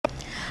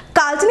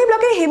কালচিনি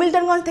ব্লকের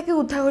হেমিলটনগঞ্জ থেকে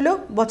উদ্ধার হলো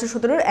বছর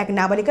 17 এক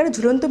নাবালিকার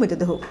ঝুলন্ত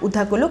মৃতদেহ।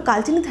 উদ্ধার করলো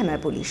কালচিনি থানার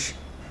পুলিশ।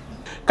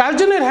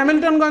 কালচিনির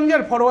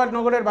হেমিলটনগঞ্জের ফরওয়ার্ড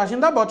নগরের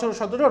বাসিন্দা বছর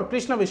 17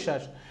 কৃষ্ণ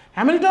বিশ্বাস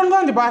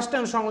হেমিলটনগঞ্জ বাস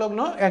স্ট্যান্ড সংলগ্ন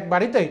এক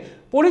বাড়িতে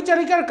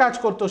পরিচারিকার কাজ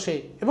করত সে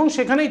এবং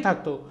সেখানেই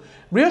থাকতো।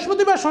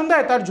 বৃহস্পতিবার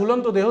সন্ধ্যায় তার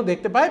ঝুলন্ত দেহ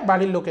দেখতে পায়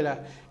বাড়ির লোকেরা।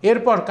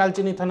 এরপর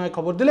কালচিনি থানায়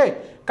খবর দিলে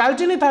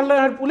কালচিনি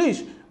থানার পুলিশ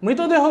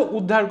মৃতদেহ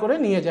উদ্ধার করে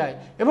নিয়ে যায়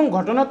এবং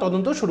ঘটনার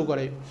তদন্ত শুরু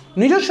করে।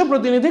 নিজস্ব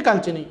প্রতিনিধি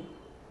কালচিনি।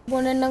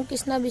 বোনের নাম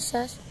কৃষ্ণা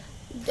বিশ্বাস।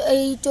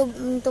 এই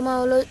তোমার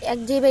হলো এক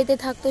যে বাড়িতে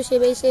থাকতো সে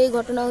বাড়িতে এই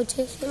ঘটনা হচ্ছে।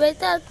 সে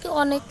বাড়িতে আর কি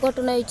অনেক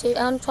ঘটনা হয়েছে।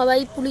 এখন সবাই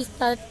পুলিশ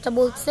তারটা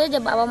বলছে যে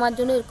বাবা মার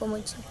জন্য এরকম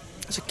হয়েছে।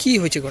 আচ্ছা, কি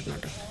হয়েছে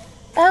ঘটনাটা?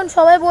 এখন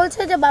সবাই বলছে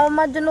যে বাবা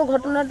মার জন্য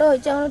ঘটনাটা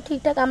হয়েছে। এখন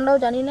ঠিকঠাক আমরাও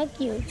জানি না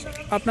কি হয়েছে।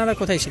 আপনারা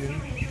কোথায় ছিলেন?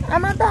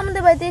 আমরা তো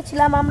আমাদের বাড়িতেই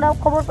ছিলাম। আমরা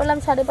খবর পেলাম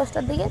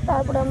 5:30টার দিকে,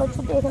 তারপরে আমরা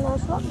ছুটে এখানে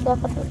আসলাম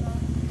দেখাতে।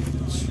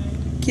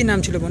 কি নাম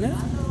ছিল বোনের?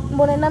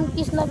 বোনের নাম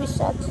কৃষ্ণা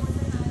বিশ্বাস।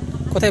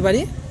 কোথায়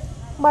বাড়ি?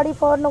 বাড়ি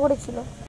ফরওয়ার্ড নগরে ছিল।